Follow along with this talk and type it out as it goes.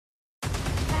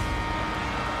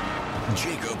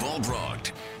Jacob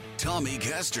Albrocht, Tommy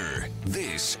Castor.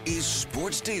 This is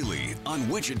Sports Daily on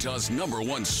Wichita's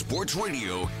 #1 sports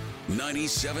radio,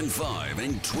 97.5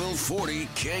 and 1240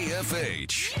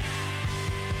 KFH.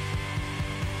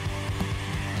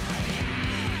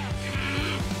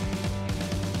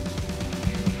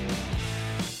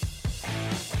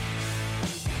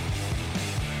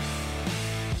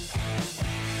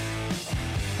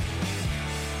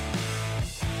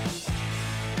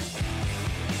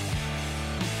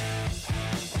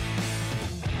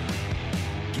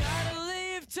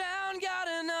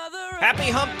 Happy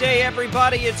Hump Day,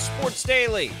 everybody. It's Sports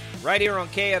Daily right here on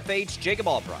KFH. Jacob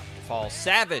Albrocht, Paul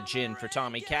Savage in for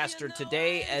Tommy Castor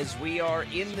today as we are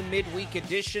in the midweek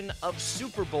edition of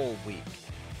Super Bowl week.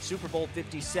 Super Bowl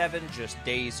 57 just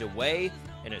days away.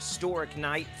 An historic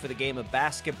night for the game of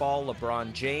basketball.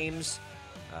 LeBron James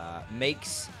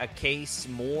makes a case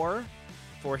more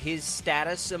for his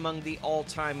status among the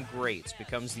all-time greats.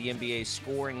 Becomes the NBA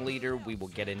scoring leader. We will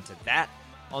get into that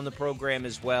on the program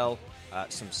as well.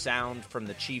 Some sound from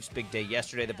the Chiefs' big day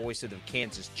yesterday. The voice of the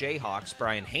Kansas Jayhawks,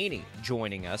 Brian Haney,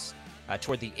 joining us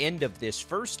toward the end of this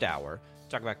first hour.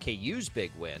 Talk about KU's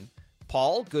big win.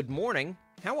 Paul, good morning.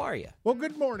 How are you? Well,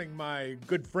 good morning, my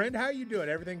good friend. How you doing?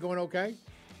 Everything going okay?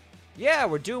 Yeah,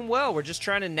 we're doing well. We're just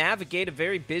trying to navigate a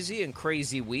very busy and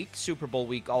crazy week. Super Bowl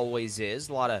week always is.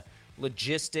 A lot of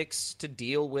logistics to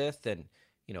deal with. And,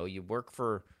 you know, you work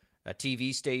for a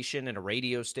TV station and a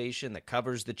radio station that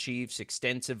covers the Chiefs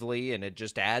extensively, and it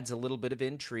just adds a little bit of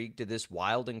intrigue to this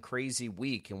wild and crazy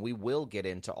week, and we will get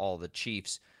into all the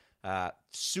Chiefs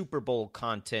Super Bowl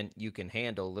content you can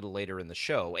handle a little later in the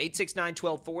show.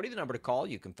 869-1240, the number to call.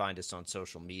 You can find us on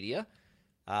social media.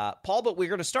 Paul, but we're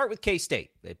going to start with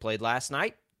K-State. They played last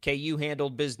night. KU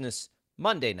handled business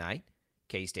Monday night.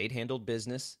 K-State handled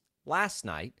business last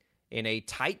night. In a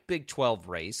tight Big 12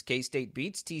 race, K-State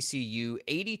beats TCU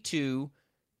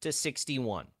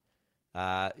 82-61.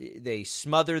 They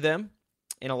smother them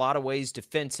in a lot of ways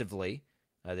defensively.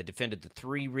 They defended the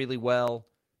three really well.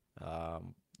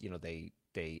 They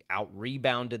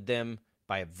out-rebounded them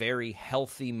by a very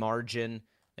healthy margin.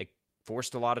 They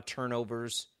forced a lot of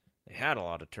turnovers. They had a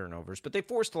lot of turnovers, but they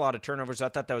forced a lot of turnovers. I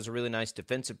thought that was a really nice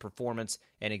defensive performance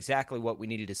and exactly what we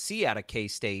needed to see out of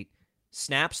K-State.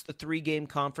 Snaps the three-game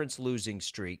conference losing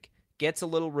streak, gets a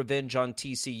little revenge on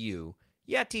TCU.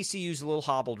 Yeah, TCU's a little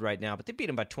hobbled right now, but they beat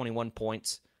them by 21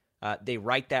 points. They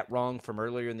right that wrong from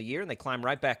earlier in the year, and they climb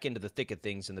right back into the thick of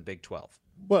things in the Big 12.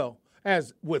 Well,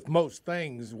 as with most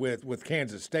things with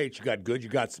Kansas State, you got good, you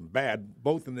got some bad,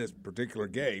 both in this particular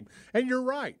game. And you're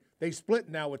right. They split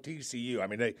now with TCU. I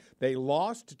mean, they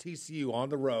lost to TCU on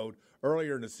the road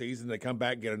earlier in the season. They come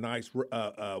back and get a nice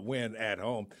win at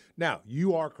home. Now,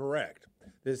 you are correct.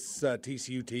 This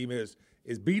TCU team is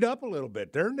beat up a little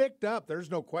bit. They're nicked up.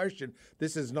 There's no question.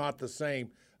 This is not the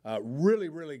same really,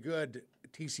 really good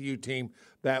TCU team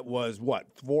that was, 4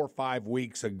 or 5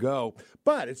 weeks ago.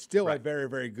 But it's still a very,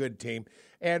 very good team.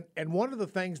 And one of the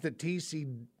things that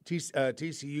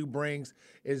TCU brings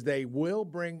is they will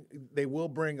bring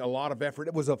a lot of effort.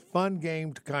 It was a fun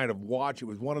game to kind of watch. It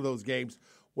was one of those games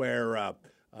where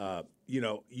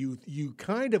you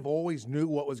kind of always knew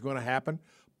what was going to happen.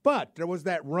 But there was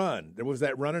that run. There was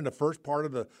that run in the first part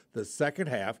of the second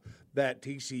half that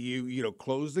TCU,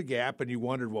 closed the gap, and you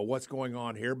wondered, well, what's going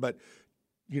on here? But,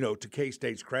 to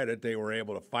K-State's credit, they were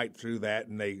able to fight through that,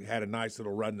 and they had a nice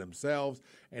little run themselves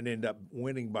and end up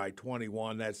winning by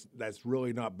 21. That's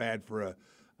really not bad for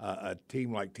a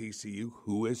team like TCU,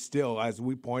 who is still, as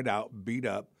we point out, beat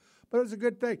up. But it was a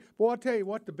good thing. Well, I'll tell you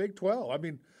what, the Big 12, I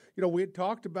mean, we had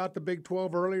talked about the Big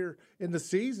 12 earlier in the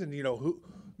season,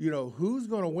 who's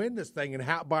going to win this thing and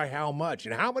by how much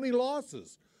and how many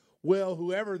losses will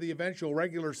whoever the eventual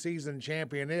regular season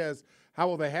champion is, how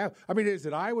will they have? I mean, is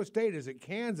it Iowa State? Is it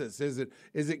Kansas? Is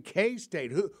it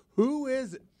K-State? Who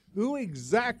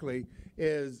exactly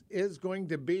is going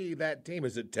to be that team?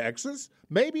 Is it Texas?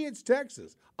 Maybe it's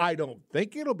Texas. I don't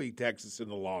think it'll be Texas in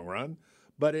the long run.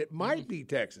 But it might be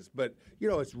Texas. But,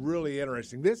 it's really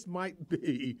interesting. This might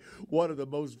be one of the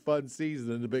most fun seasons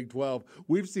in the Big 12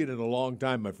 we've seen in a long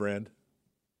time, my friend.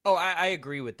 Oh, I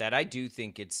agree with that. I do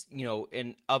think it's,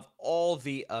 and of all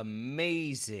the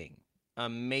amazing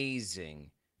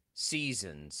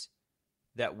seasons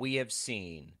that we have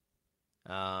seen,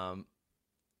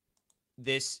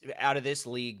 this out of this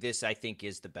league, this I think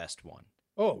is the best one.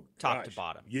 Oh, top to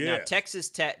bottom. Yeah. Now Texas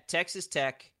Tech,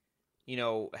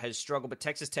 has struggled, but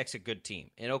Texas Tech's a good team.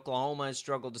 And Oklahoma has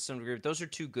struggled to some degree. But those are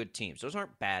two good teams. Those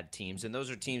aren't bad teams, and those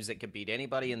are teams that can beat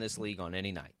anybody in this league on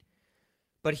any night.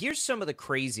 But here's some of the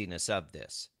craziness of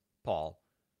this, Paul.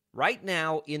 Right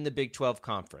now in the Big 12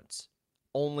 Conference,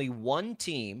 only one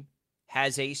team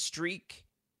has a streak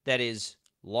that is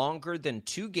longer than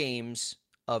 2 games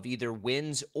of either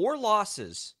wins or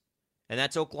losses, and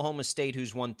that's Oklahoma State,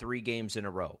 who's won 3 games in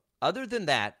a row. Other than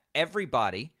that,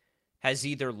 everybody has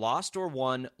either lost or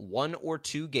won 1 or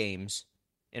 2 games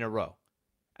in a row.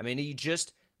 I mean,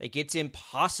 it's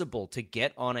impossible to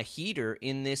get on a heater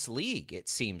in this league, it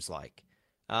seems like.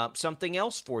 Something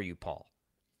else for you, Paul.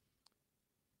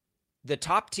 The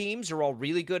top teams are all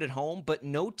really good at home, but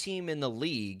no team in the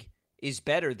league is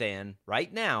better than,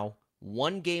 right now,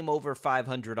 1 game over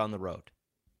 500 on the road.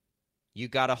 You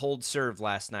got to hold serve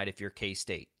last night if you're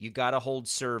K-State. You got to hold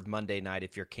serve Monday night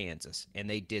if you're Kansas, and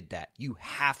they did that. You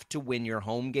have to win your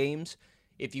home games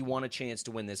if you want a chance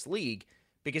to win this league,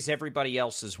 because everybody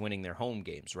else is winning their home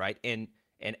games, right? And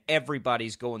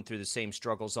everybody's going through the same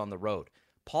struggles on the road.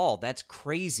 Paul, that's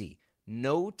crazy.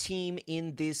 No team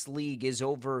in this league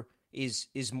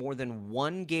is more than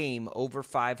 1 game over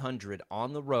 500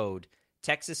 on the road.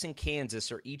 Texas and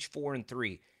Kansas are each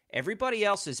 4-3. Everybody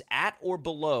else is at or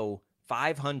below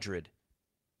 500.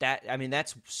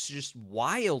 That's just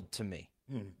wild to me.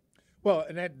 Well,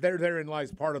 and therein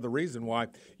lies part of the reason why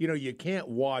you can't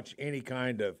watch any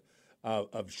kind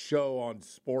of show on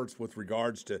sports with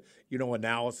regards to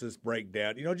analysis,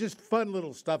 breakdown, just fun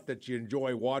little stuff that you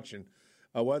enjoy watching,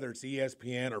 whether it's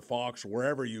ESPN or Fox or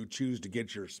wherever you choose to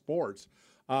get your sports,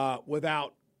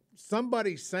 without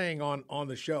somebody saying on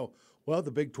the show, well,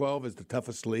 the Big 12 is the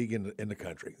toughest league in the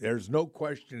country. There's no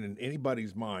question in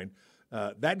anybody's mind.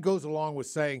 That goes along with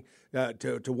saying,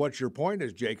 to what your point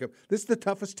is, Jacob, this is the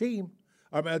toughest team,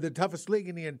 the toughest league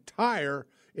in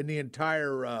the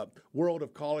entire world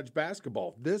of college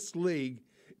basketball. This league,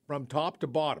 from top to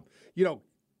bottom. You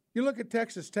look at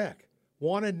Texas Tech,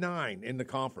 1-9 in the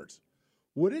conference.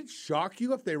 Would it shock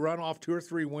you if they run off 2 or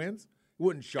 3 wins? It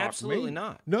wouldn't shock me. Absolutely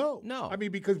not. No. I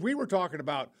mean, because we were talking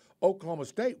about Oklahoma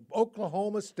State.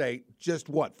 Oklahoma State, just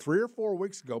 3 or 4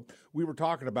 weeks ago, we were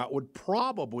talking about would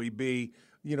probably be,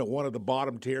 one of the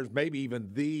bottom tiers, maybe even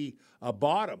the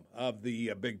bottom of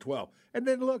the Big 12. And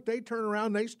then, look, they turn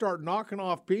around, they start knocking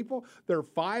off people. They're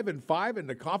 5-5 in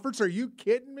the conference. Are you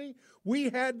kidding me? We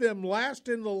had them last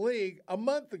in the league a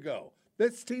month ago.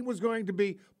 This team was going to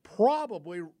be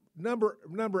probably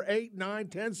number 8, 9,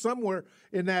 10, somewhere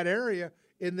in that area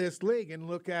in this league. And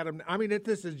look at them. I mean,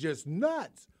 this is just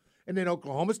nuts. And then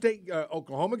Oklahoma State,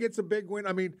 Oklahoma gets a big win.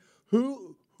 I mean,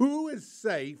 who is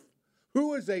safe?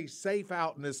 Who is a safe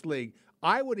out in this league?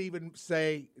 I would even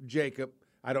say, Jacob,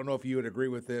 I don't know if you would agree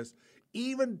with this,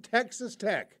 even Texas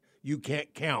Tech, you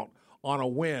can't count on a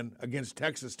win against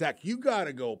Texas Tech. You got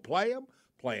to go play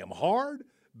them hard,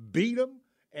 beat them,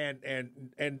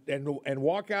 and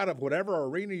walk out of whatever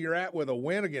arena you're at with a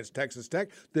win against Texas Tech.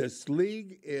 This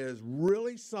league is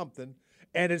really something,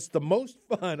 and it's the most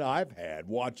fun I've had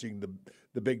watching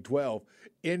the Big 12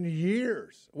 in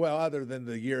years. Well, other than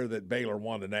the year that Baylor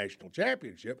won the national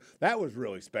championship. That was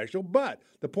really special. But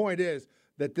the point is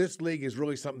that this league is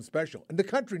really something special, and the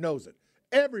country knows it.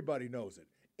 Everybody knows it.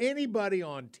 Anybody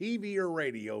on TV or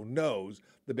radio knows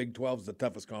the Big 12 is the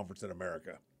toughest conference in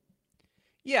America.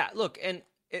 Yeah, look,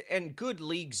 and good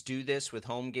leagues do this with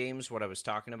home games, what I was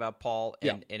talking about, Paul,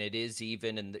 and it is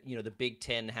even, and the Big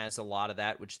Ten has a lot of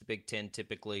that, which the Big Ten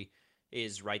typically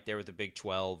is right there with the Big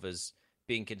 12 as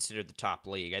being considered the top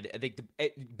league. I think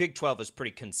the Big 12 is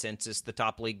pretty consensus the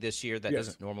top league this year. That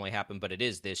doesn't normally happen, but it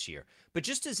is this year. But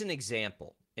just as an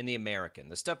example, in the American,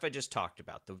 the stuff I just talked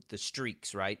about, the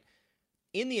streaks, right?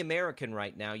 In the American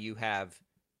right now, you have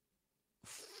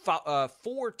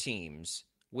 4 teams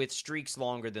with streaks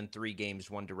longer than 3 games,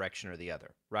 one direction or the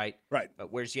other, right? Right.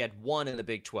 Whereas you had 1 in the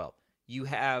Big 12. You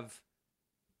have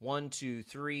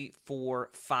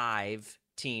 5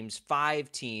 teams,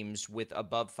 5 teams with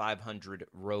above 500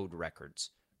 road records.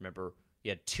 Remember,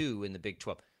 you had 2 in the Big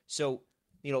 12. So,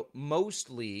 most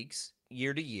leagues,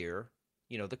 year to year,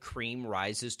 the cream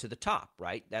rises to the top,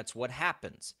 right? That's what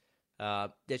happens.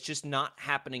 That's just not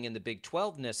happening in the Big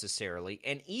 12 necessarily.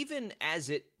 And even as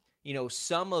it,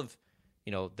 some of,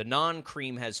 the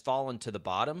non-cream has fallen to the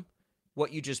bottom,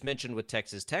 what you just mentioned with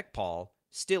Texas Tech, Paul,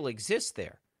 still exists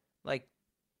there. Like,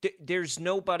 there's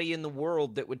nobody in the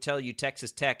world that would tell you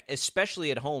Texas Tech, especially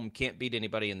at home, can't beat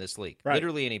anybody in this league. Right.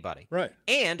 Literally anybody. Right.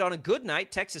 And on a good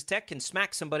night, Texas Tech can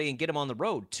smack somebody and get them on the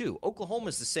road, too.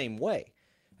 Oklahoma's the same way.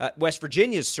 West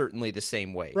Virginia is certainly the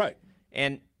same way. Right.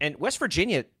 And West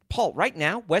Virginia, Paul, right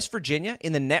now, West Virginia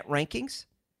in the net rankings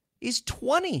is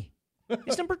 20.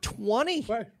 It's number 20.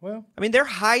 Right. Well, I mean, they're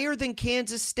higher than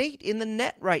Kansas State in the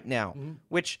net right now,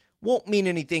 which won't mean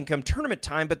anything come tournament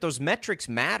time, but those metrics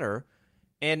matter.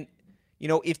 And,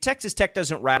 if Texas Tech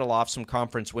doesn't rattle off some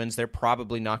conference wins, they're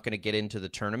probably not going to get into the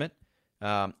tournament.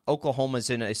 Oklahoma's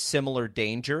in a similar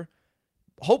danger.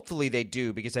 Hopefully they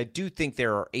do, because I do think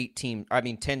there are 10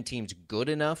 teams good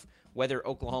enough. Whether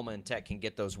Oklahoma and Tech can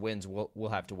get those wins, we'll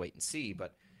have to wait and see.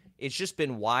 But it's just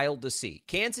been wild to see.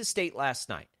 Kansas State last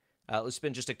night. Let's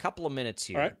spend just a couple of minutes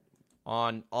here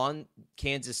on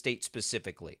Kansas State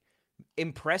specifically.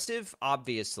 Impressive,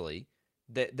 obviously.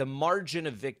 The margin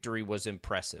of victory was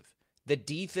impressive. The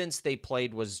defense they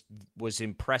played was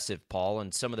impressive, Paul,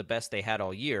 and some of the best they had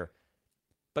all year.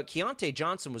 But Keontae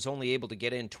Johnson was only able to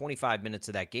get in 25 minutes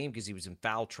of that game because he was in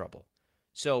foul trouble.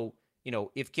 So,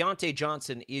 if Keontae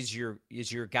Johnson is your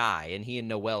guy, and he and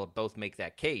Noel both make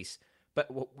that case, but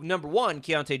number one,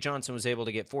 Keontae Johnson was able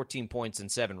to get 14 points and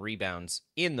 7 rebounds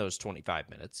in those 25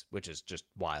 minutes, which is just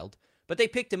wild. But they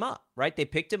picked him up, right? They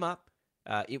picked him up.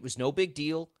 It was no big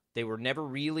deal. They were never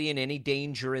really in any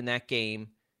danger in that game.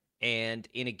 And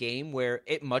in a game where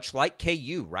much like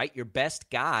KU, right? Your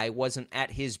best guy wasn't at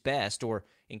his best, or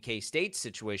in K-State's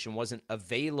situation, wasn't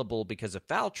available because of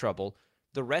foul trouble.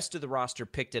 The rest of the roster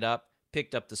picked up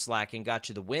the slack, and got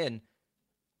you the win.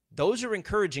 Those are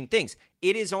encouraging things.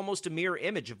 It is almost a mirror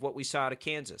image of what we saw out of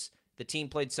Kansas. The team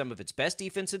played some of its best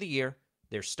defense of the year.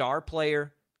 Their star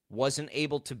player wasn't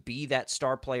able to be that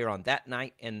star player on that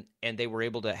night, and they were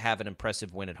able to have an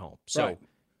impressive win at home. So. Right.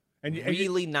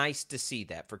 Really nice to see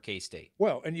that for K-State.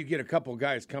 Well, and you get a couple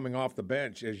guys coming off the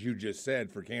bench, as you just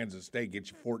said, for Kansas State, get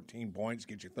you 14 points,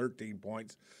 get you 13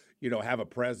 points, have a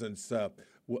presence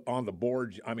on the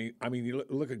board. I mean, you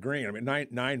look at Green. I mean,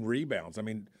 nine rebounds. I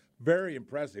mean, very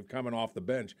impressive coming off the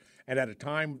bench. And at a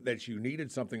time that you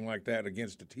needed something like that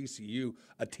against a TCU,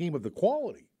 a team of the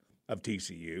quality of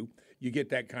TCU, you get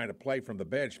that kind of play from the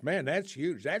bench. Man, that's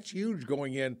huge. That's huge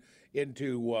going into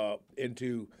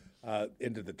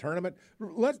the tournament.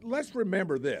 Let's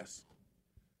remember this.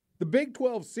 The Big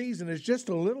 12 season is just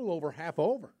a little over half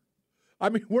over. I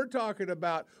mean, we're talking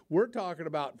about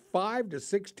 5 to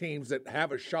 6 teams that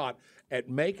have a shot at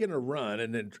making a run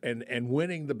and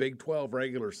winning the Big 12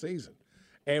 regular season.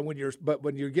 And when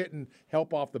you're getting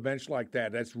help off the bench like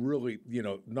that, that's really,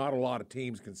 not a lot of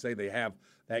teams can say they have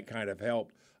that kind of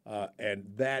help and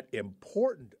that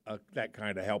important that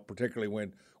kind of help, particularly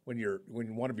when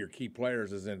one of your key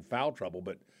players is in foul trouble.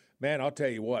 But man, I'll tell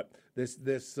you what, this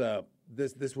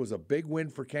was a big win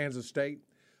for Kansas State.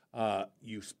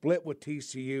 You split with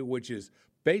TCU, which is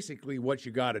basically what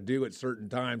you got to do at certain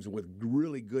times with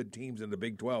really good teams in the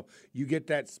Big 12. You get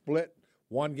that split,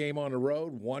 one game on the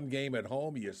road, one game at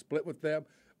home. You split with them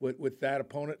with that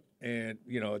opponent, and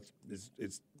it's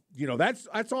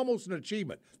that's almost an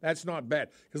achievement. That's not bad,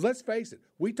 because let's face it,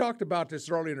 we talked about this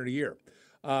earlier in the year.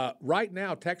 Right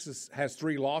now, Texas has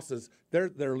 3 losses.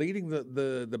 They're leading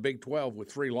the Big 12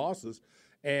 with 3 losses.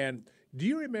 And do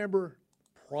you remember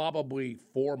probably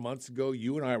 4 months ago,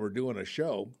 you and I were doing a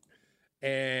show,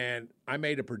 and I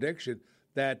made a prediction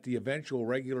that the eventual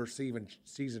regular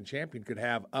season champion could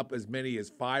have up as many as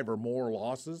 5 or more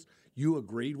losses. You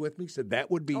agreed with me, said that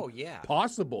would be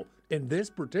possible in this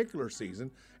particular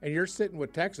season. And you're sitting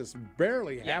with Texas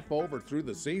barely half over through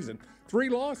the season, 3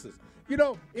 losses.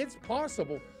 It's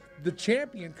possible the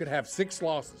champion could have 6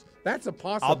 losses. That's a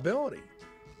possibility.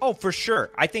 Oh, for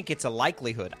sure. I think it's a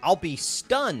likelihood. I'll be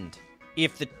stunned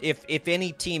if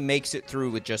any team makes it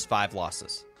through with just 5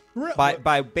 losses.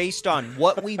 Really? Based on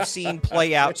what we've seen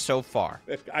play out so far.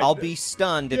 I'll be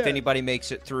stunned if anybody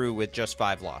makes it through with just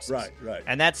 5 losses. Right.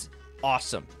 And that's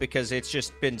awesome, because it's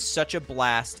just been such a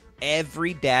blast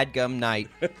every dadgum night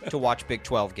to watch Big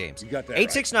 12 games. You got that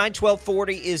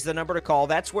 869-1240 is the number to call.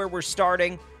 That's where we're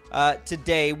starting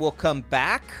today. We'll come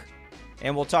back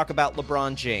and we'll talk about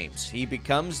LeBron James. He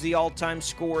becomes the all-time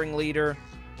scoring leader.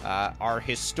 Our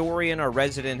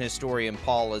resident historian,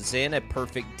 Paul, is in. A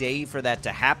perfect day for that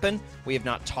to happen. We have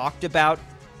not talked about,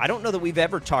 I don't know that we've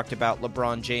ever talked about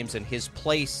LeBron James and his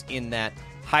place in that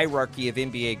hierarchy of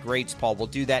NBA greats, Paul. We'll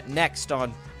do that next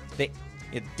on the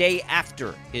day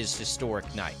after his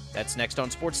historic night. That's next on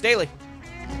Sports Daily.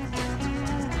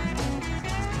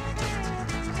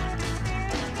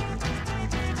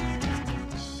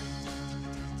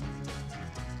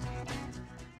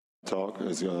 Talk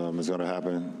is going to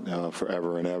happen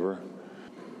forever and ever.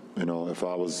 If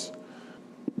I was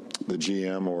the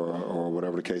GM or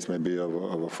whatever the case may be of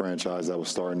a franchise that was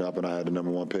starting up and I had the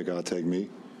number 1 pick, I'd take me.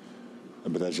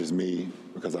 But that's just me,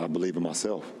 because I believe in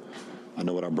myself. I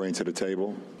know what I bring to the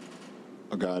table.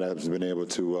 A guy that's been able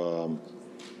to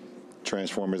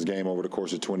transform his game over the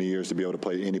course of 20 years to be able to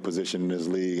play any position in this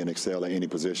league and excel at any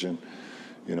position.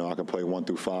 I can play 1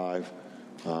 through 5.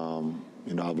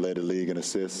 I've led the league in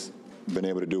assists, been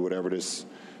able to do whatever this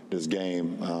this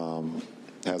game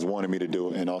has wanted me to do,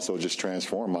 and also just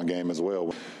transform my game as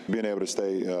well. Being able to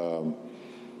stay,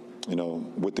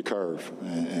 with the curve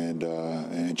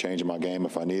and changing my game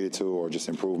if I needed to, or just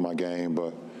improve my game,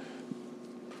 but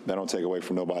that don't take away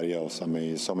from nobody else. I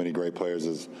mean, so many great players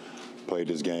has played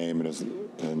this game and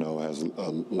has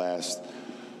last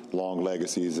long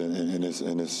legacies in this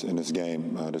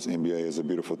game. This NBA is a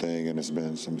beautiful thing, and it's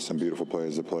been some beautiful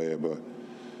players that play it, but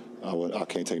I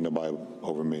can't take nobody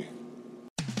over me.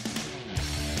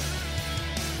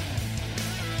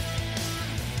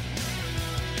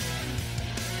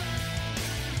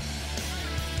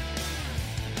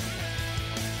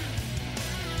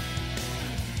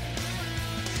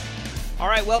 All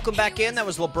right, welcome back in. That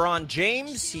was LeBron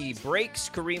James. He breaks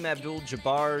Kareem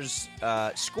Abdul-Jabbar's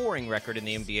scoring record in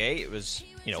the NBA. It was,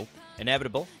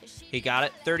 inevitable. He got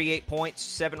it. 38 points,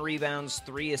 7 rebounds,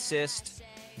 3 assists.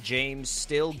 James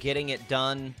still getting it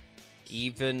done.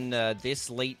 Even this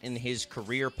late in his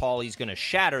career, Paul, he's going to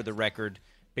shatter the record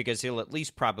because he'll at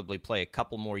least probably play a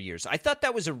couple more years. I thought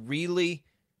that was a really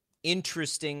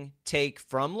interesting take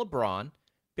from LeBron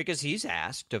because he's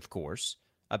asked, of course,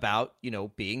 about,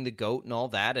 being the GOAT and all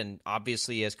that, and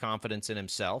obviously he has confidence in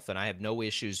himself, and I have no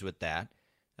issues with that.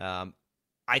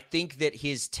 I think that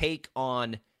his take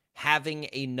on having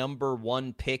a number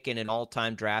 1 pick in an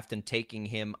all-time draft and taking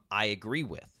him, I agree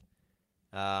with.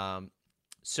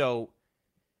 So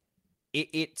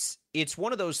it's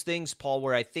one of those things, Paul,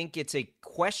 where I think it's a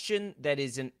question that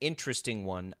is an interesting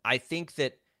one. I think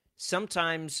that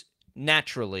sometimes,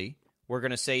 naturally, we're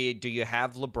going to say, do you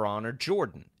have LeBron or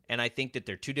Jordan? And I think that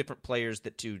they're two different players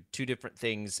that do two different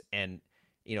things. And,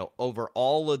 over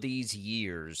all of these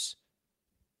years,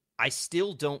 I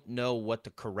still don't know what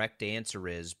the correct answer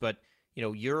is. But,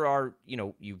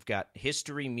 you've got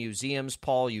history, museums,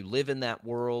 Paul. You live in that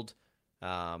world.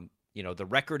 The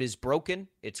record is broken.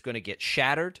 It's going to get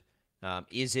shattered.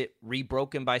 Is it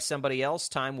rebroken by somebody else?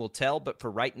 Time will tell. But for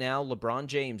right now, LeBron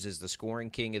James is the scoring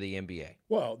king of the NBA.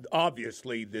 Well,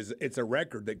 obviously, it's a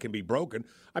record that can be broken.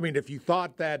 I mean, if you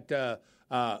thought that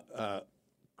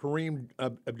Kareem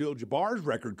Abdul-Jabbar's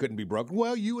record couldn't be broken,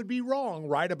 well, you would be wrong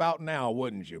right about now,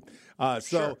 wouldn't you?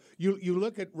 So you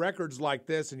look at records like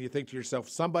this and you think to yourself,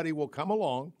 somebody will come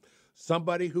along,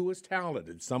 somebody who is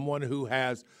talented, someone who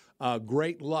has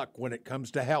great luck when it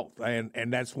comes to health.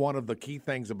 And that's one of the key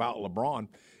things about LeBron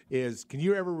is, can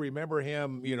you ever remember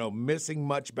him, missing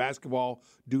much basketball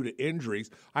due to injuries?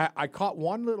 I caught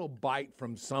one little bite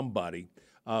from somebody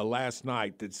last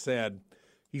night that said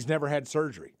he's never had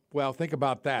surgery. Well, think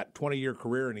about that. 20-year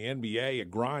career in the NBA, a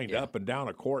grind up and down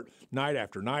a court night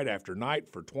after night after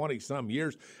night for 20-some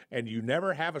years, and you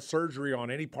never have a surgery on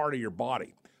any part of your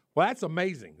body. Well, that's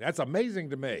amazing. That's amazing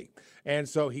to me. And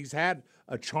so he's had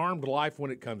a charmed life when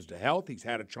it comes to health. He's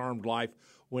had a charmed life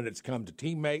when it's come to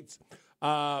teammates.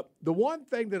 The one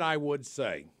thing that I would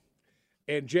say,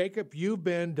 and Jacob, you've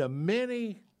been to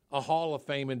many a Hall of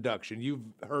Fame induction. You've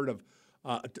heard of,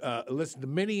 listened to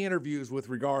many interviews with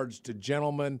regards to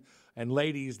gentlemen and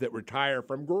ladies that retire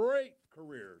from great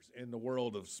careers in the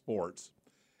world of sports.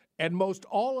 And most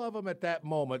all of them at that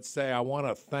moment say, I want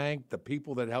to thank the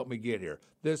people that helped me get here.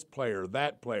 This player,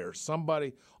 that player,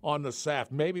 somebody on the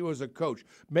staff. Maybe it was a coach.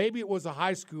 Maybe it was a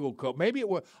high school coach. Maybe it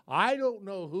was, I don't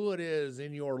know who it is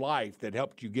in your life that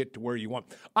helped you get to where you want.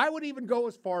 I would even go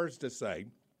as far as to say,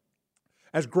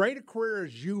 as great a career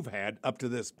as you've had up to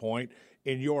this point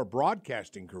in your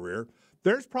broadcasting career,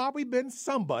 there's probably been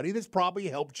somebody that's probably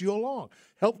helped you along,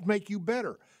 helped make you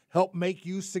better, helped make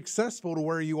you successful to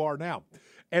where you are now.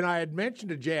 And I had mentioned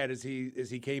to Jad as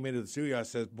he came into the studio, I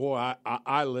said, boy,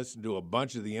 I listened to a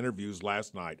bunch of the interviews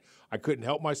last night. I couldn't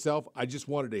help myself. I just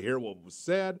wanted to hear what was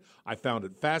said. I found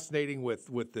it fascinating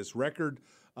with this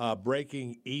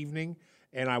record-breaking evening,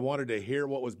 and I wanted to hear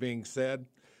what was being said.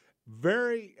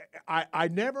 I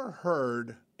never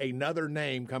heard another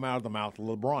name come out of the mouth of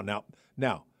LeBron.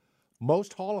 Now,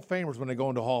 most Hall of Famers, when they go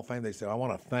into Hall of Fame, they say, I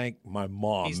want to thank my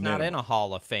mom. He's not in a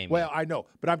Hall of Fame. Well, I know,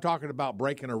 but I'm talking about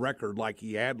breaking a record like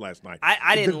he had last night.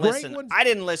 I didn't listen. I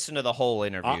didn't listen to the whole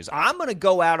interviews. I'm going to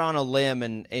go out on a limb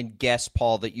and guess,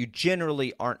 Paul, that you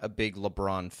generally aren't a big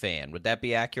LeBron fan. Would that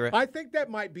be accurate? I think that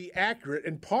might be accurate,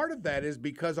 and part of that is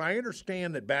because I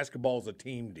understand that basketball is a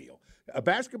team deal. A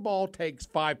basketball takes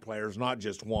 5 players, not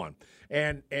just one.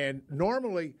 And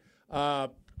normally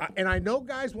and I know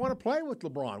guys want to play with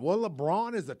LeBron. Well,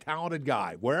 LeBron is a talented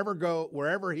guy. Wherever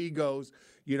he goes,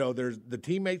 there's the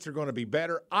teammates are going to be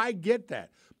better. I get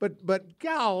that. But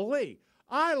golly,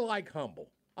 I like humble.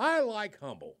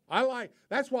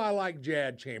 That's why I like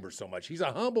Jad Chambers so much. He's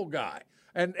a humble guy.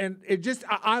 And it just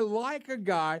I like a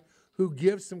guy who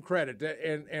gives some credit.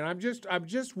 And I'm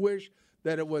just wish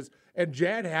that it was. And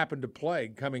Jad happened to play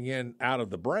coming in out of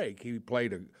the break. He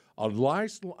played a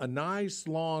nice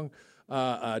long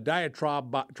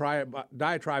diatribe by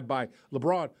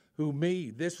LeBron.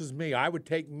 This was me. I would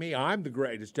take me. I'm the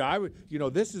greatest.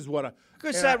 This is what I.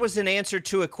 Because that was an answer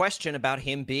to a question about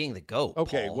him being the GOAT.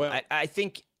 Okay, Paul. well, I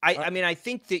think I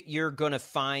think that you're going to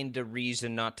find a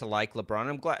reason not to like LeBron.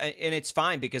 I'm glad, and it's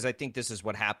fine because I think this is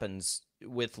what happens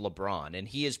with LeBron, and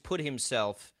he has put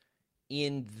himself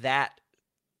in that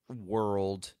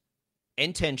world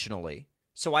intentionally.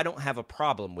 So I don't have a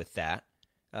problem with that.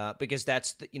 Because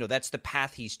that's the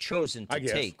path he's chosen to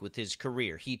take with his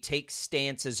career. He takes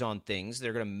stances on things that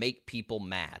are going to make people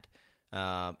mad.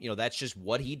 That's just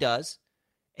what he does,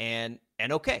 and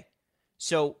okay.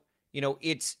 So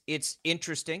it's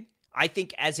interesting. I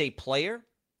think as a player,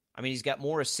 I mean, he's got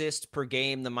more assists per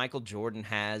game than Michael Jordan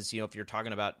has. If you're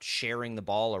talking about sharing the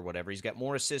ball or whatever, he's got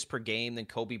more assists per game than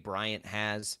Kobe Bryant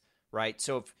has. Right.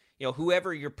 So if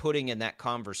whoever you're putting in that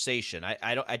conversation,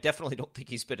 I definitely don't think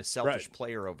he's been a selfish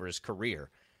player over his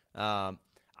career. I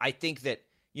think that,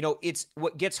 it's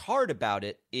what gets hard about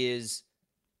it is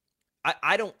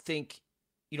I don't think,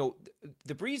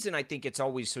 the reason I think it's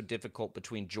always so difficult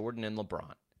between Jordan and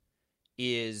LeBron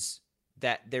is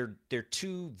that they're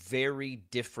two very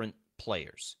different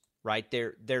players, right?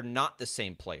 They're not the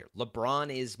same player.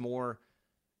 LeBron is more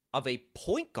of a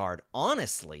point guard,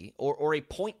 honestly, or a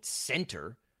point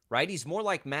center. Right? He's more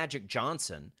like Magic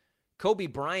Johnson. Kobe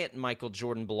Bryant and Michael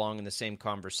Jordan belong in the same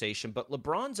conversation, but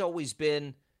LeBron's always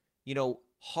been,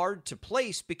 hard to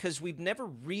place because we've never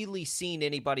really seen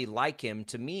anybody like him,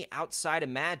 to me, outside of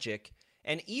Magic.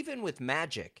 And even with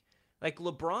Magic, like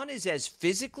LeBron is as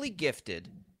physically gifted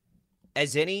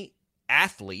as any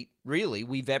athlete, really,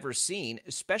 we've ever seen,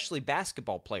 especially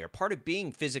basketball player. Part of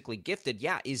being physically gifted,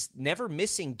 is never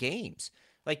missing games.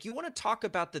 Like, you want to talk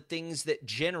about the things that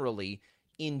generally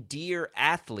endear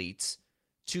athletes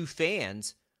to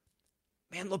fans.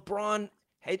 Man, LeBron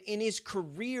had in his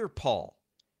career, Paul,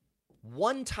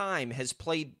 one time has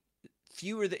played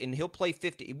fewer than, and he'll play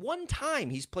 50. One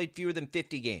time he's played fewer than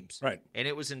 50 games. Right. And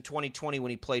it was in 2020 when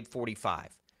he played 45.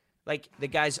 Like, the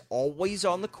guy's always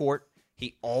on the court.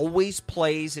 He always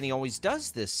plays and he always does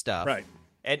this stuff. Right.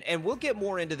 And we'll get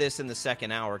more into this in the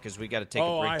second hour because we got to take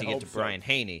a break to get to Brian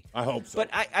Haney. I hope so. But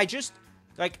I just,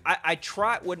 like, I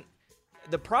try when.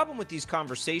 The problem with these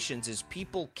conversations is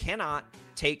people cannot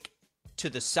take to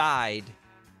the side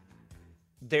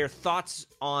their thoughts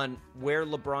on where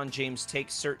LeBron James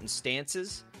takes certain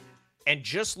stances and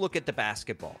just look at the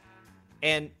basketball.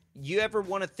 And you ever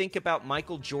want to think about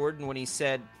Michael Jordan when he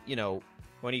said,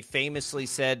 when he famously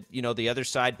said, the other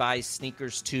side buys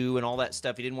sneakers too and all that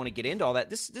stuff. He didn't want to get into all that.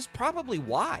 This is probably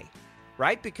why,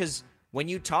 right? Because when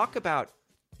you talk about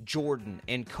Jordan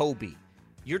and Kobe,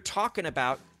 you're talking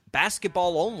about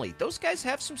basketball only. Those guys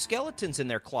have some skeletons in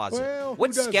their closet. Well,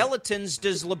 what skeletons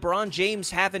does LeBron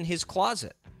James have in his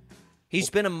closet? He's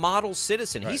been a model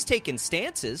citizen. Right. He's taken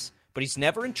stances, but he's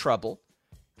never in trouble.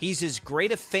 He's as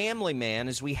great a family man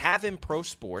as we have in pro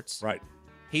sports. Right.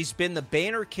 He's been the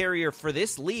banner carrier for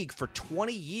this league for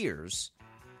 20 years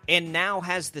and now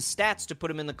has the stats to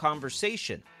put him in the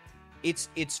conversation. It's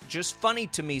just funny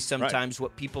to me sometimes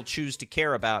what people choose to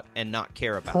care about and not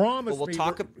care about. Promise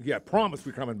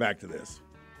we're coming back to this.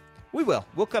 We will.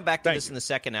 We'll come back to this in the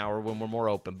second hour when we're more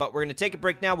open. But we're going to take a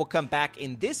break now. We'll come back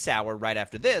in this hour right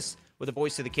after this with the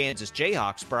voice of the Kansas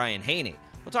Jayhawks, Brian Haney.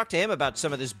 We'll talk to him about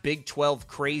some of this Big 12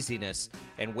 craziness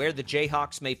and where the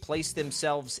Jayhawks may place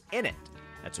themselves in it.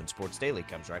 That's when Sports Daily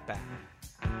comes right back.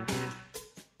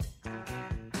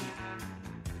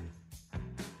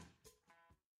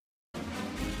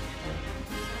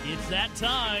 It's that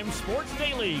time, Sports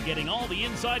Daily, getting all the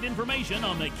inside information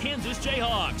on the Kansas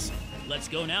Jayhawks. Let's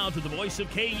go now to the voice of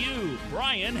KU,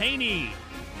 Brian Haney.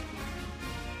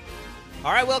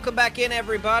 All right, welcome back in,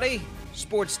 everybody.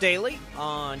 Sports Daily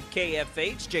on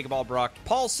KFH. Jacob Albrock,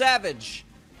 Paul Savage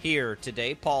here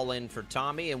today. Paul in for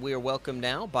Tommy, and we are welcomed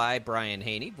now by Brian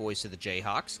Haney, voice of the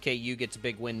Jayhawks. KU gets a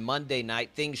big win Monday night.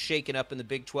 Things shaking up in the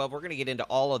Big 12. We're going to get into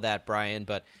all of that, Brian,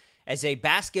 but as a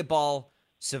basketball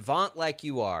savant like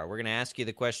you are, we're going to ask you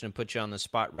the question and put you on the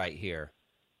spot right here.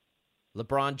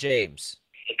 LeBron James,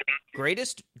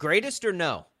 greatest or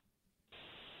no?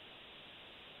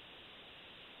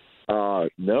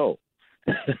 No.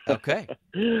 Okay.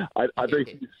 I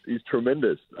think he's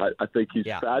tremendous. I think he's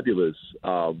fabulous.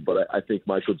 But I think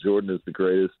Michael Jordan is the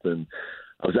greatest. And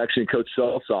I was actually in Coach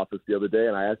Self's office the other day,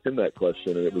 and I asked him that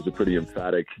question, and it was a pretty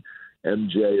emphatic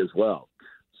MJ as well.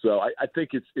 So I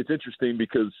think it's interesting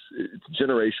because it's a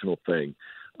generational thing.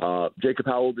 Jacob,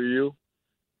 how old are you?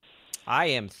 I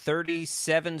am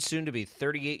 37, soon to be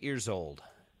 38 years old.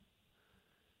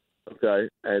 Okay,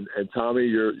 and Tommy,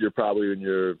 you're probably in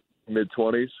your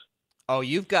mid-20s. Oh,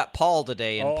 you've got Paul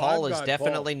today, and Paul is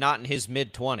definitely Paul. not in his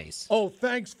mid-20s. Oh,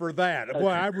 thanks for that. Boy,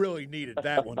 I really needed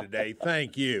that one today.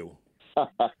 Thank you.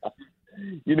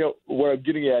 You know, what I'm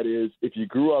getting at is if you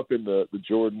grew up in the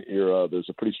Jordan era, there's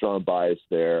a pretty strong bias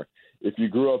there. If you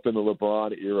grew up in the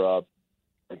LeBron era,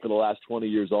 and for the last 20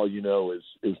 years all you know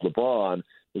is LeBron,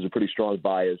 there's a pretty strong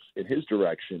bias in his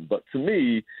direction. But to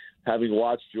me, having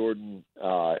watched Jordan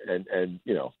and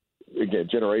you know, again,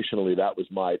 generationally, that was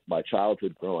my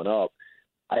childhood growing up,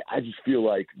 I just feel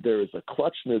like there is a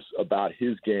clutchness about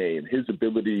his game, his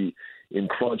ability in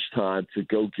crunch time to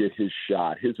go get his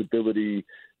shot, his ability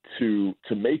to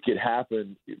make it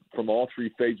happen from all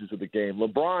three phases of the game.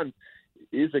 LeBron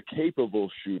is a capable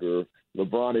shooter.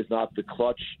 LeBron is not the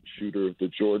clutch shooter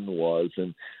that Jordan was.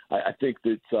 And I think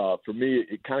that for me,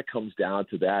 it kind of comes down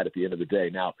to that at the end of the day.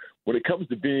 Now, when it comes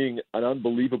to being an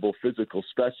unbelievable physical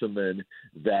specimen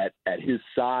that at his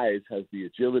size has the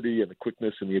agility and the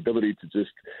quickness and the ability to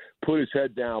just put his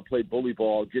head down, play bully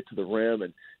ball, get to the rim,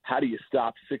 and how do you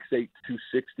stop 6'8",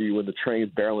 260 when the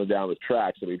train's barreling down the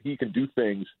tracks? I mean, he can do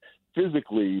things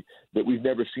physically that we've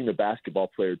never seen a basketball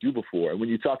player do before. And when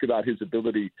you talk about his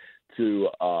ability to,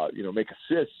 make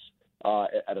assists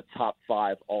at a top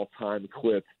 5 all-time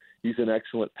clip, he's an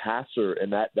excellent passer,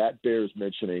 and that bears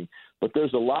mentioning. But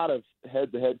there's a lot of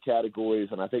head-to-head categories,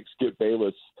 and I think Skip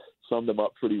Bayless summed them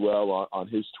up pretty well on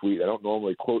his tweet. I don't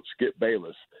normally quote Skip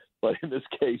Bayless, but in this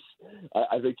case,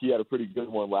 I think he had a pretty good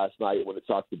one last night when it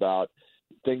talked about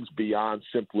things beyond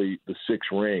simply the 6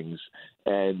 rings.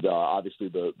 And obviously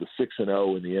the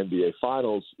 6-0 in the NBA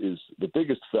Finals is the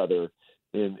biggest feather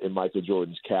in Michael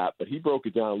Jordan's cap. But he broke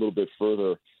it down a little bit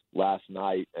further last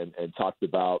night and talked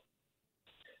about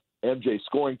MJ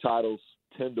scoring titles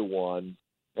 10-1,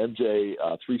 MJ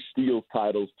 3 steals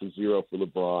titles to 0 for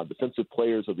LeBron, defensive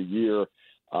players of the year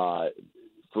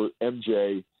for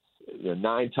MJ,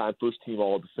 9-time first-team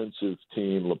all-defensive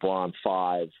team, LeBron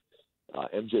 5.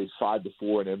 MJ's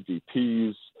 5-4 in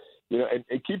MVPs,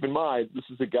 and keep in mind, this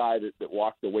is a guy that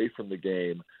walked away from the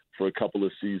game for a couple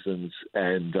of seasons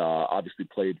and obviously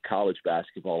played college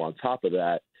basketball on top of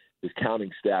that. His counting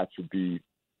stats would be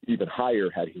even higher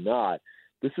had he not.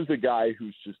 This is a guy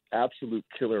who's just absolute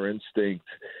killer instinct,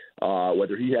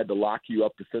 whether he had to lock you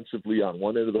up defensively on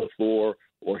one end of the floor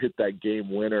or hit that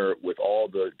game winner with all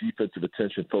the defensive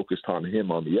attention focused on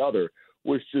him on the other,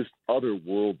 was just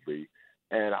otherworldly.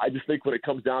 And I just think when it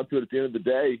comes down to it at the end of the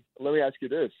day, let me ask you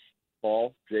this,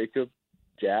 Paul, Jacob,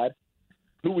 Jad,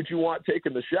 who would you want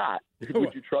taking the shot?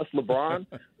 Would you trust LeBron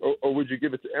or would you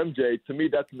give it to MJ? To me,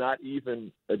 that's not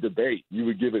even a debate. You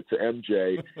would give it to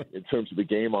MJ in terms of the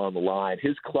game on the line.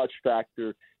 His clutch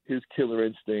factor, his killer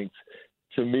instincts,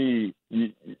 to me,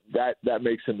 that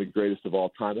makes him the greatest of all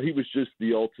time. He was just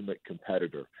the ultimate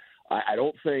competitor. I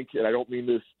don't think, and I don't mean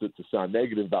this to sound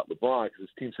negative about LeBron because his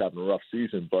team's having a rough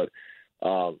season, but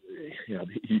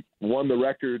he won the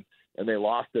record and they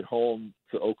lost at home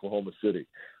to Oklahoma City.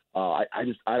 I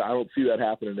don't see that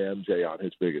happening to MJ on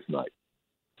his biggest night.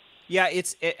 Yeah,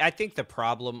 I think the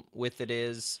problem with it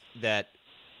is that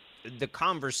the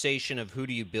conversation of who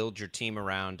do you build your team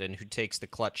around and who takes the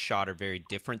clutch shot are very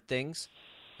different things,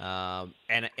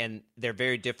 and they're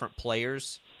very different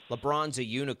players. LeBron's a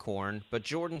unicorn, but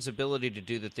Jordan's ability to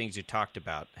do the things you talked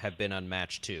about have been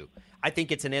unmatched too. I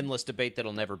think it's an endless debate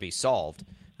that'll never be solved,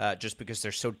 just because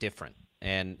they're so different.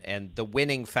 And the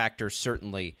winning factor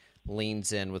certainly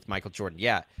leans in with Michael Jordan.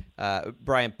 Yeah,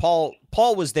 Brian, Paul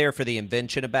was there for the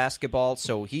invention of basketball,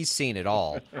 so he's seen it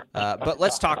all. But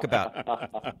let's talk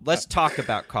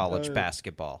about college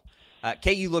basketball.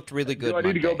 KU looked really good. Do I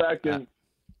need to go back and?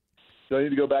 Do I need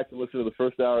to go back and listen to the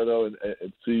first hour, though, and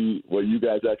see what you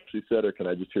guys actually said, or can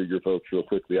I just hear your folks real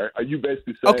quickly? Are you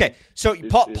basically saying... Okay, so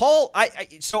Paul,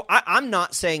 I'm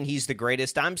not saying he's the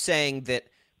greatest. I'm saying that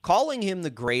calling him the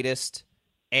greatest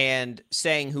and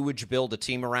saying who would you build a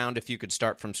team around if you could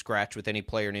start from scratch with any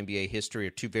player in NBA history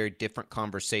are two very different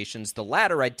conversations. The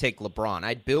latter, I'd take LeBron.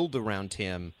 I'd build around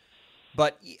him.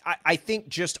 But I think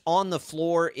just on the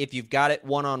floor, if you've got it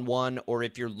one-on-one or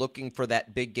if you're looking for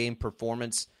that big game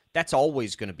performance, that's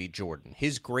always going to be Jordan.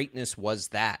 His greatness was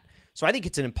that. So I think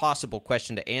it's an impossible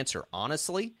question to answer.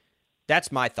 Honestly, that's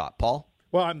my thought, Paul.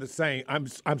 Well, I'm the same.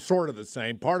 I'm sort of the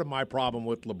same. Part of my problem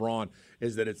with LeBron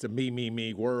is that it's a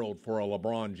me world for a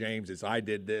LeBron James. It's I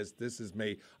did this. This is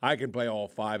me. I can play all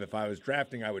 5. If I was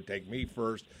drafting, I would take me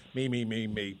first.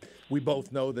 Me. We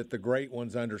both know that the great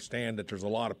ones understand that there's a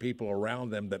lot of people around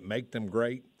them that make them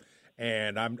great.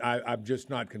 And I'm just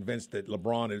not convinced that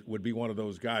LeBron would be one of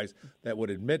those guys that would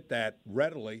admit that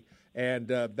readily. And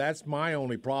that's my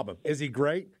only problem. Is he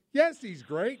great? Yes, he's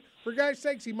great. For God's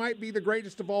sakes, he might be the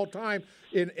greatest of all time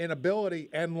in ability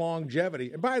and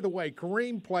longevity. And by the way,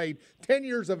 Kareem played 10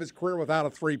 years of his career without a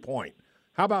three-point.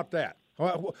 How about that?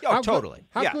 Oh, totally.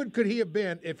 How good could he have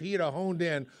been if he had honed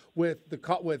in with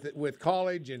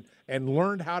college and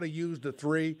learned how to use the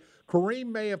three? Kareem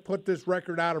may have put this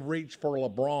record out of reach for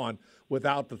LeBron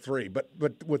without the three. But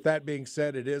with that being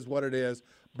said, it is what it is.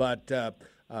 But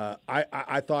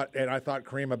I thought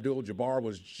Kareem Abdul-Jabbar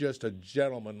was just a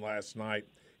gentleman last night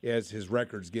as his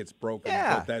records gets broken.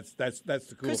 Yeah. But that's the cool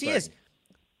thing. Because he is.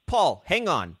 Paul, hang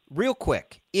on real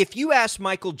quick. If you asked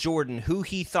Michael Jordan who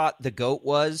he thought the GOAT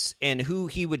was and who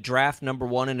he would draft number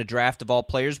one in a draft of all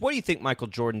players, what do you think Michael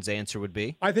Jordan's answer would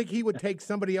be? I think he would take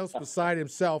somebody else beside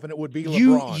himself, and it would be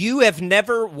LeBron. You have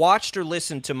never watched or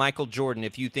listened to Michael Jordan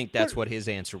if you think that's what his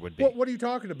answer would be. What are you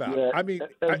talking about? Yeah, I mean,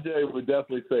 MJ would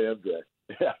definitely say MJ.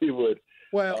 Yeah, he would.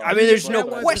 Well, I mean, there's no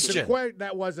question.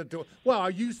 That wasn't. Well,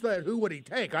 you said who would he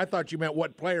take? I thought you meant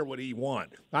what player would he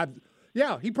want.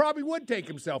 Yeah, he probably would take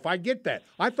himself. I get that.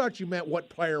 I thought you meant what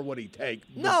player would he take.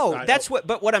 No, that's what.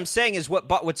 But what I'm saying is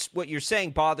what you're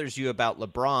saying bothers you about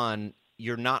LeBron.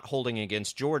 You're not holding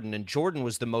against Jordan, and Jordan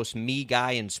was the most me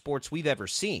guy in sports we've ever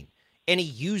seen, and he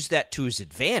used that to his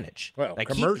advantage. Well, like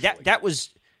commercially. that was.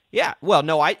 Yeah, well,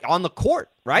 no, on the court,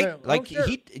 right? Yeah, like sure.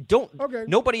 he don't. Okay.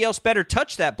 Nobody else better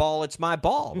touch that ball. It's my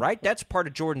ball, right? That's part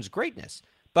of Jordan's greatness.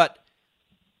 But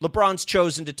LeBron's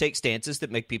chosen to take stances that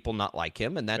make people not like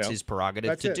him, and that's his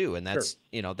prerogative to do. And that's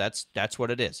that's what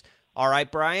it is. All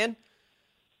right, Brian.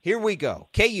 Here we go.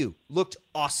 KU looked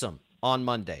awesome on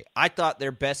Monday. I thought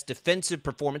their best defensive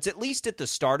performance, at least at the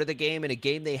start of the game, in a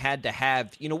game they had to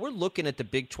have. We're looking at the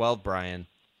Big 12, Brian.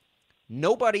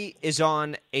 Nobody is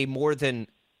on a more than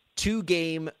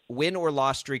 2-game win or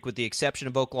loss streak with the exception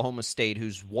of Oklahoma State,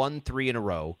 who's won 3 in a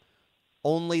row.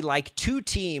 Only like 2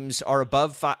 teams are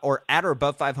above or at or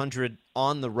above 500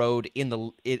 on the road in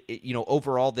the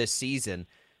overall this season.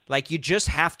 Like, you just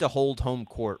have to hold home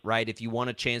court, right, if you want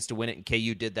a chance to win it, and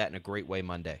KU did that in a great way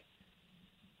Monday.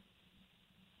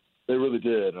 They really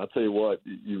did. And I'll tell you what,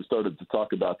 you started to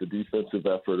talk about the defensive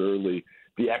effort early.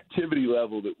 The activity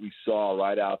level that we saw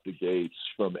right out the gates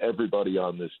from everybody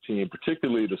on this team,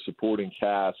 particularly the supporting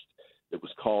cast that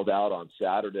was called out on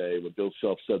Saturday when Bill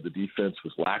Self said the defense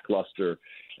was lackluster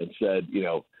and said,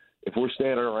 if we're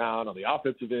standing around on the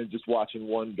offensive end just watching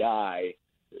one guy,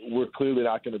 we're clearly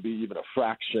not going to be even a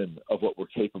fraction of what we're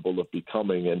capable of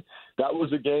becoming. And that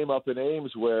was a game up in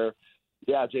Ames where,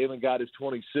 Jalen got his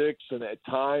 26, and at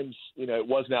times, it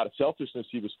wasn't out of selfishness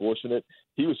he was forcing it.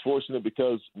 He was forcing it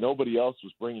because nobody else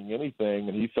was bringing anything,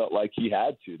 and he felt like he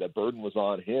had to. That burden was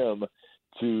on him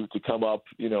to come up,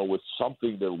 with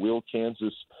something to will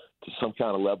Kansas to some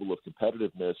kind of level of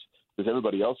competitiveness because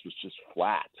everybody else was just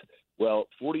flat. Well,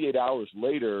 48 hours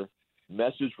later,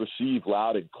 message received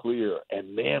loud and clear,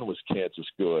 and man, was Kansas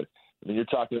good. I mean, you're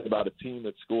talking about a team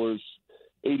that scores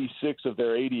 86 of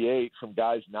their 88 from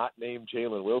guys not named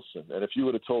Jalen Wilson. And if you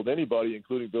would have told anybody,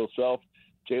 including Bill Self,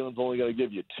 Jalen's only going to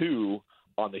give you 2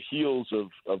 on the heels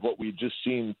of what we'd just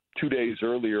seen 2 days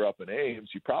earlier up in Ames,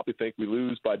 you probably think we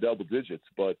lose by double digits.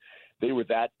 But they were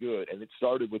that good. And it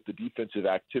started with the defensive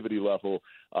activity level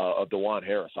of DeJuan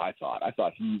Harris, I thought. I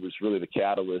thought he was really the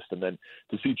catalyst. And then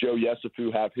to see Joe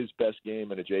Yesufu have his best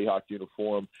game in a Jayhawk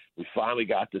uniform, we finally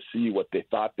got to see what they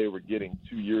thought they were getting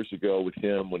 2 years ago with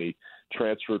him when he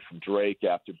transferred from Drake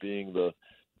after being the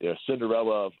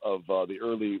Cinderella of the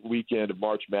early weekend of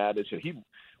March Madness. And he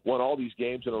won all these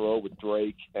games in a row with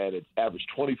Drake, and it averaged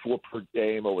 24 per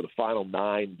game over the final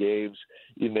 9 games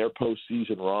in their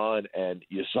postseason run. And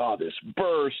you saw this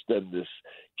burst and this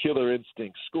killer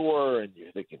instinct score, and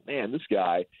you're thinking, man, this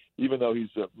guy, even though he's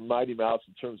a mighty mouse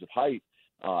in terms of height,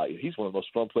 he's one of the most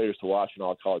fun players to watch in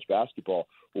all college basketball.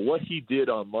 But what he did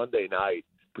on Monday night,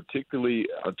 particularly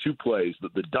on 2 plays,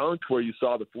 the dunk where you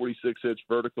saw the 46-inch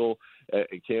vertical and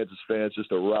Kansas fans just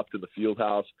erupt in the field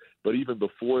house. But even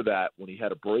before that, when he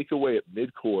had a breakaway at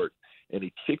midcourt and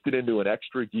he kicked it into an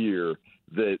extra gear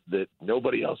that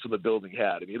nobody else in the building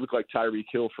had. I mean, he looked like Tyreek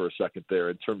Hill for a second there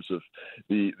in terms of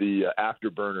the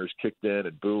afterburners kicked in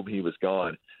and boom, he was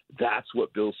gone. That's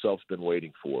what Bill Self's been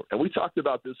waiting for. And we talked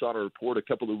about this on a report a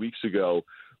couple of weeks ago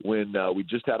when we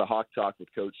just had a Hawk Talk with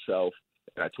Coach Self.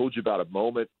 And I told you about a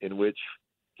moment in which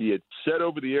he had said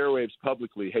over the airwaves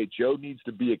publicly, hey, Joe needs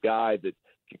to be a guy that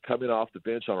can come in off the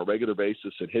bench on a regular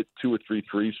basis and hit 2 or 3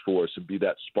 threes for us and be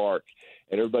that spark.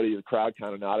 And everybody in the crowd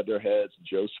kind of nodded their heads, and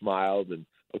Joe smiled and,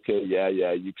 okay, yeah,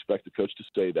 you expect the coach to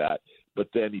say that. But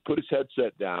then he put his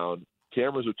headset down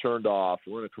cameras are turned off.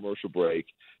 We're in a commercial break.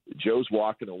 Joe's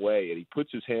walking away, and he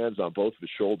puts his hands on both of his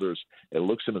shoulders and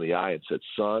looks him in the eye and said,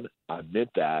 "Son, I meant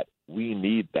that. We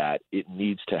need that. It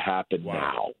needs to happen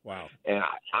now." Wow. And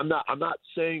I'm not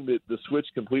saying that the switch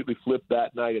completely flipped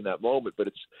that night in that moment,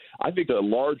 but I think a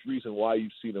large reason why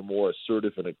you've seen a more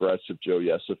assertive and aggressive Joe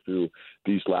Yesufu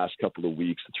these last couple of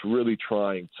weeks. It's really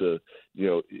trying to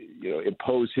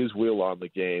impose his will on the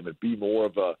game and be more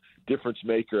of a difference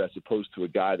maker as opposed to a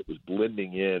guy that was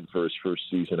blending in for his first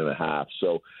season and a half.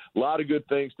 So a lot of good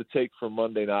things to take from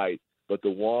Monday night, but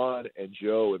the Juan and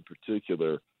Joe in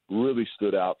particular really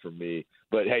stood out for me.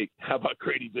 But, hey, how about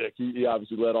Grady Dick? He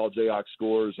obviously led all Jayhawks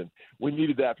scorers, and we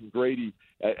needed that from Grady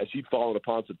as he'd fallen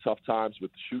upon some tough times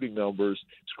with the shooting numbers.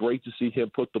 It's great to see him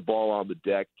put the ball on the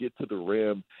deck, get to the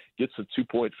rim, get some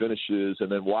two-point finishes, and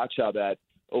then watch how that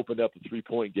opened up a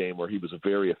three-point game where he was a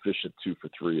very efficient 2 for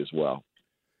 3 as well.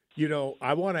 You know,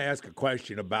 I want to ask a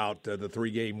question about the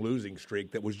 3-game losing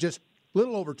streak that was just a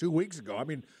little over 2 weeks ago. I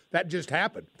mean, that just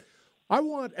happened.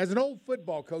 As an old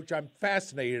football coach, I'm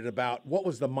fascinated about what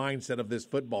was the mindset of this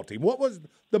football team. What was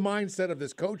the mindset of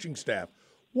this coaching staff?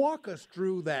 Walk us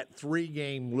through that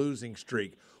 3-game losing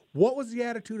streak. What was the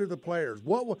attitude of the players?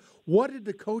 What did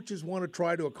the coaches want to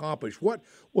try to accomplish? What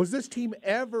was this team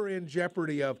ever in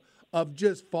jeopardy of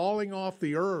just falling off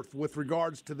the earth with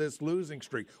regards to this losing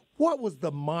streak? What was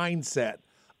the mindset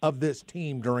of this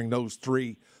team during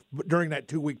that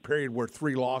 2-week period where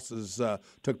 3 losses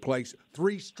took place,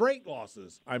 3 straight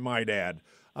losses, I might add,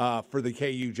 for the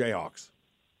KU Jayhawks?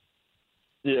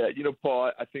 Yeah,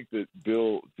 Paul, I think that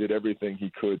Bill did everything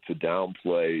he could to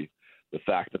downplay the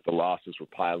fact that the losses were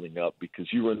piling up because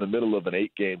you were in the middle of an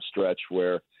 8-game stretch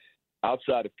where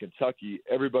outside of Kentucky,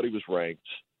 everybody was ranked.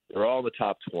 They're all in the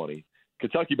top 20.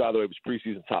 Kentucky, by the way, was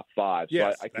preseason top 5. So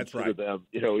yes, I consider right. them,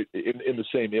 in the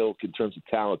same ilk in terms of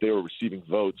talent. They were receiving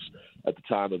votes at the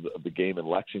time of the game in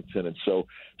Lexington. And so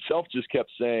Self just kept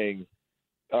saying,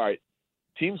 all right,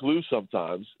 teams lose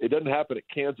sometimes. It doesn't happen at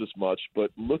Kansas much,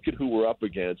 but look at who we're up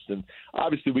against. And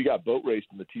obviously we got boat raced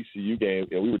in the TCU game.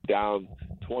 We were down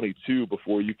 22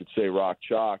 before you could say rock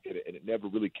chalk, and it never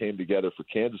really came together for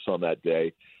Kansas on that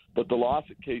day. But the loss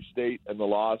at K-State and the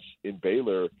loss in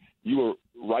Baylor, you were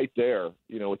right there,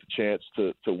 with the chance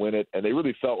to win it. And they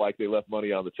really felt like they left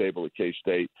money on the table at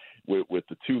K-State with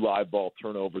the 2 live ball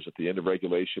turnovers at the end of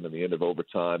regulation and the end of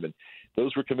overtime. And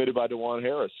those were committed by DeJuan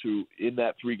Harris, who in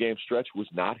that 3-game stretch was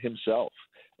not himself.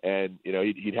 And,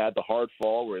 he'd had the hard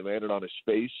fall where he landed on his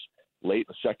face late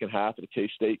in the second half of the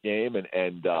K-State game.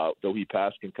 And though he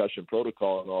passed concussion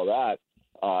protocol and all that,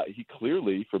 he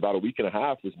clearly, for about a week and a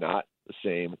half, was not the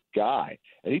same guy.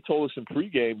 And he told us in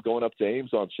pregame going up to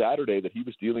Ames on Saturday that he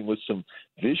was dealing with some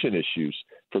vision issues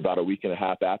for about a week and a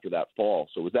half after that fall.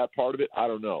 So was that part of it? I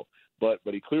don't know. But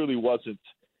he clearly wasn't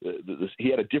he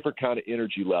had a different kind of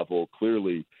energy level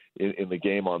clearly in the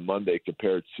game on Monday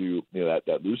compared to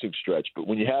that losing stretch. But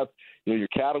when you have your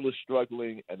catalyst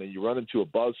struggling and then you run into a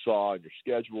buzzsaw in your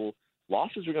schedule,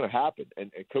 losses are going to happen.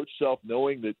 And Coach Self,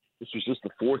 knowing that this was just the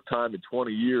 4th time in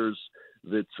 20 years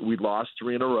that we'd lost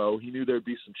 3 in a row, he knew there'd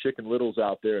be some chicken littles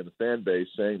out there in the fan base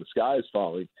saying the sky is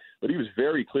falling. But he was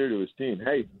very clear to his team,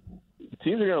 hey,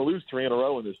 teams are going to lose 3 in a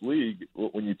row in this league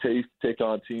when you take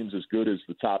on teams as good as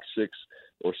the top 6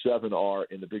 or 7 are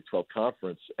in the Big 12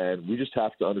 Conference. And we just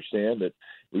have to understand that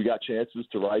we got chances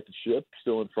to right the ship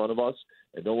still in front of us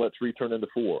and don't let 3 turn into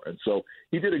 4. And so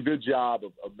he did a good job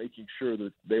of making sure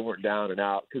that they weren't down and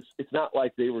out because it's not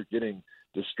like they were getting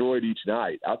destroyed each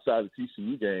night. Outside of the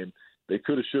TCU game, they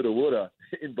coulda, shoulda, woulda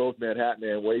in both Manhattan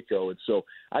and Waco. And so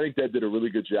I think that did a really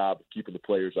good job of keeping the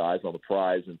players' eyes on the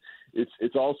prize. And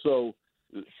it's also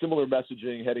similar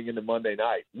messaging heading into Monday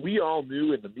night. We all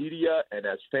knew in the media and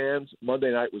as fans,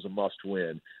 Monday night was a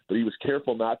must-win. But he was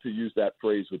careful not to use that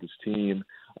phrase with his team.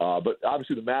 But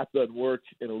obviously the math doesn't work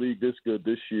in a league this good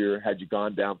this year. Had you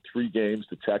gone down 3 games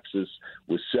to Texas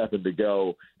with 7 to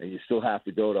go, and you still have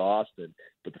to go to Austin.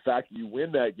 But the fact that you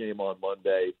win that game on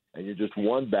Monday and you're just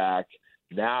 1 back,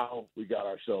 now we got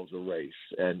ourselves a race.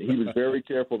 And he was very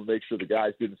careful to make sure the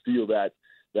guys didn't feel that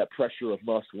pressure of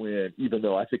must win, even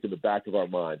though I think in the back of our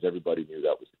minds, everybody knew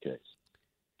that was the case.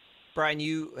 Brian,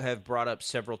 you have brought up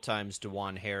several times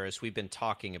DeJuan Harris. We've been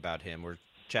talking about him. We're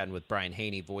chatting with Brian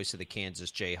Haney, voice of the Kansas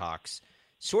Jayhawks.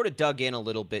 Sort of dug in a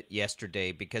little bit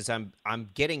yesterday because I'm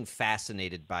getting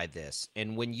fascinated by this.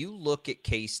 And when you look at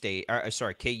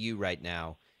KU right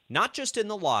now, not just in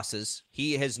the losses,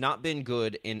 he has not been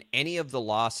good in any of the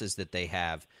losses that they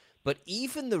have, but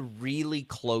even the really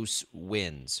close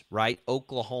wins, right?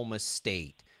 Oklahoma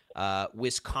State,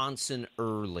 Wisconsin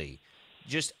early,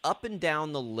 just up and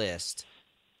down the list.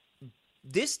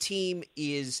 this team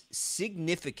is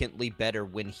significantly better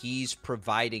when he's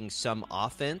providing some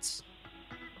offense.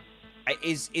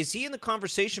 Is he in the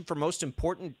conversation for most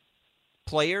important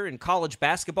player in college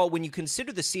basketball when you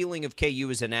consider the ceiling of KU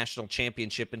as a national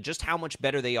championship and just how much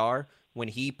better they are when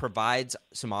he provides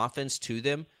some offense to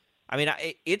them? I mean,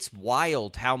 it's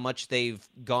wild how much they've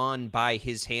gone by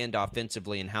his hand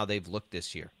offensively and how they've looked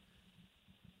this year.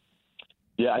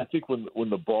 Yeah, I think when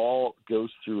the ball goes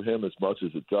through him as much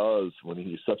as it does, when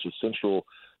he's such a central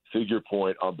figure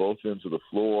point on both ends of the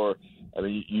floor, I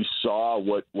mean, you saw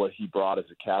what he brought as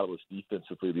a catalyst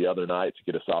defensively the other night to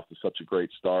get us off to such a great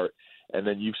start. And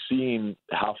then you've seen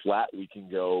how flat we can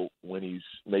go when he's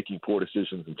making poor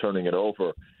decisions and turning it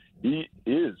over. He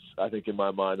is, I think, in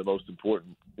my mind, the most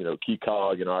important, key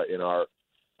cog in our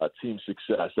team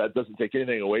success. That doesn't take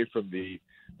anything away from the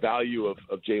value of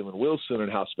Jalen Wilson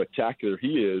and how spectacular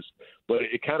he is, but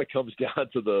it kind of comes down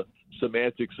to the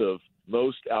semantics of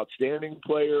most outstanding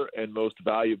player and most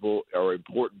valuable or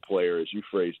important player, as you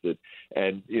phrased it.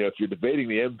 And, if you're debating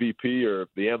the MVP or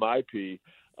the MIP,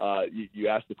 you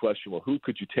ask the question, well, who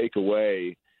could you take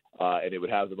away? And it would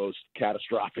have the most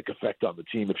catastrophic effect on the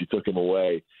team if you took him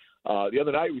away. The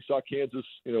other night we saw Kansas,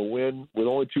 win with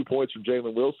only 2 points from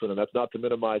Jalen Wilson, and that's not to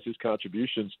minimize his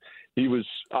contributions. He was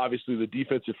obviously the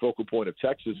defensive focal point of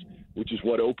Texas, which is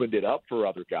what opened it up for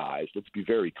other guys. Let's be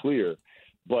very clear.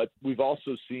 But we've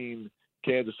also seen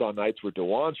Kansas on nights where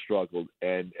DeJuan struggled,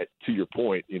 and to your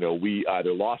point, we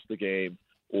either lost the game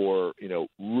or,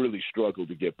 really struggled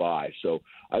to get by. So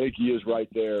I think he is right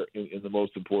there in the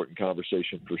most important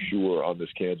conversation for sure on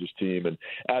this Kansas team. And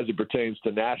as it pertains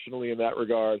to nationally in that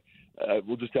regard,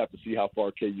 we'll just have to see how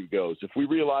far KU goes. If we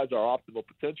realize our optimal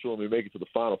potential and we make it to the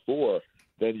Final Four,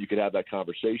 then you could have that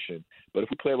conversation. But if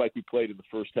we play like we played in the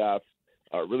first half,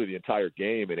 really the entire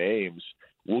game in Ames,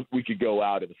 we could go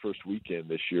out in the first weekend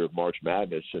this year of March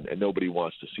Madness, and nobody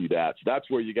wants to see that. So that's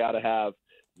where you got to have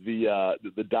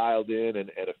the dialed in and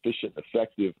efficient,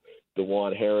 effective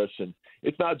DeJuan Harris. And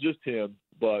it's not just him,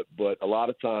 but a lot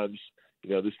of times,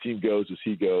 this team goes as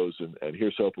he goes, and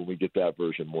here's hoping we get that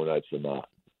version more nights than not.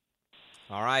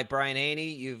 All right, Brian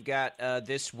Haney, you've got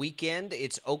this weekend.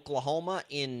 It's Oklahoma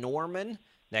in Norman.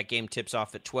 That game tips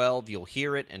off at 12. You'll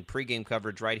hear it and pregame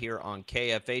coverage right here on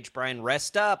KFH. Brian,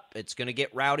 rest up. It's going to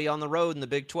get rowdy on the road in the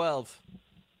Big 12.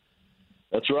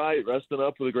 That's right. Resting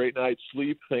up with a great night's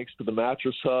sleep thanks to the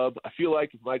Mattress Hub. I feel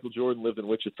like if Michael Jordan lived in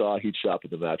Wichita, he'd shop at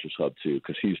the Mattress Hub too,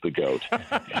 because he's the GOAT.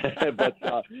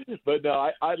 But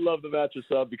no, I love the Mattress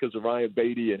Hub because of Ryan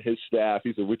Beatty and his staff.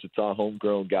 He's a Wichita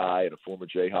homegrown guy and a former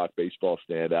Jayhawk baseball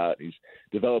standout. He's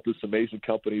developed this amazing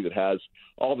company that has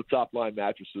all the top-line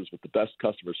mattresses with the best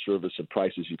customer service and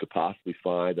prices you could possibly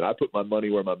find. And I put my money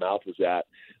where my mouth was at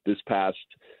this past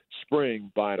spring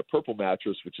buying a Purple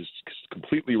mattress, which has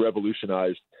completely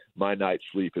revolutionized my night's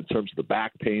sleep in terms of the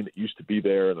back pain that used to be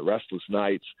there and the restless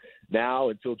nights. Now,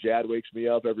 until Jad wakes me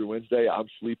up every Wednesday, I'm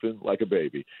sleeping like a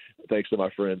baby, thanks to my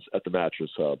friends at the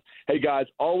Mattress Hub. Hey, guys,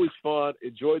 always fun.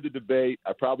 Enjoyed the debate.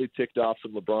 I probably ticked off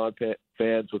some LeBron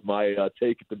fans with my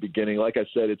take at the beginning. Like I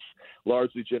said, it's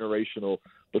largely generational,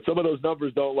 but some of those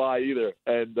numbers don't lie either.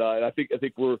 And I think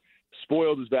we're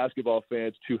spoiled as basketball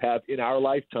fans to have, in our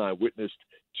lifetime, witnessed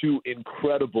two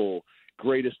incredible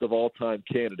greatest of all-time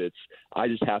candidates. I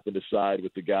just happen to side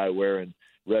with the guy wearing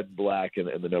red and black and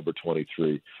the number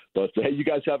 23. But, hey, you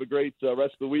guys have a great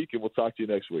rest of the week, and we'll talk to you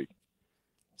next week.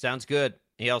 Sounds good.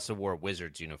 He also wore a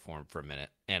Wizards uniform for a minute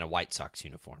and a White Sox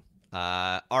uniform.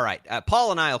 All right.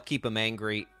 Paul and I will keep him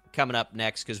angry coming up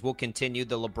next because we'll continue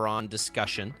the LeBron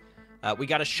discussion. We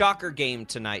got a shocker game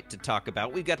tonight to talk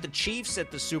about. We've got the Chiefs at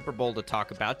the Super Bowl to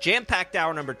talk about. Jam-packed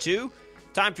hour number 2.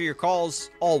 Time for your calls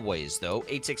always, though.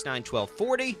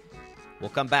 869-1240. We'll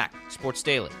come back. Sports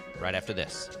Daily right after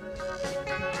this.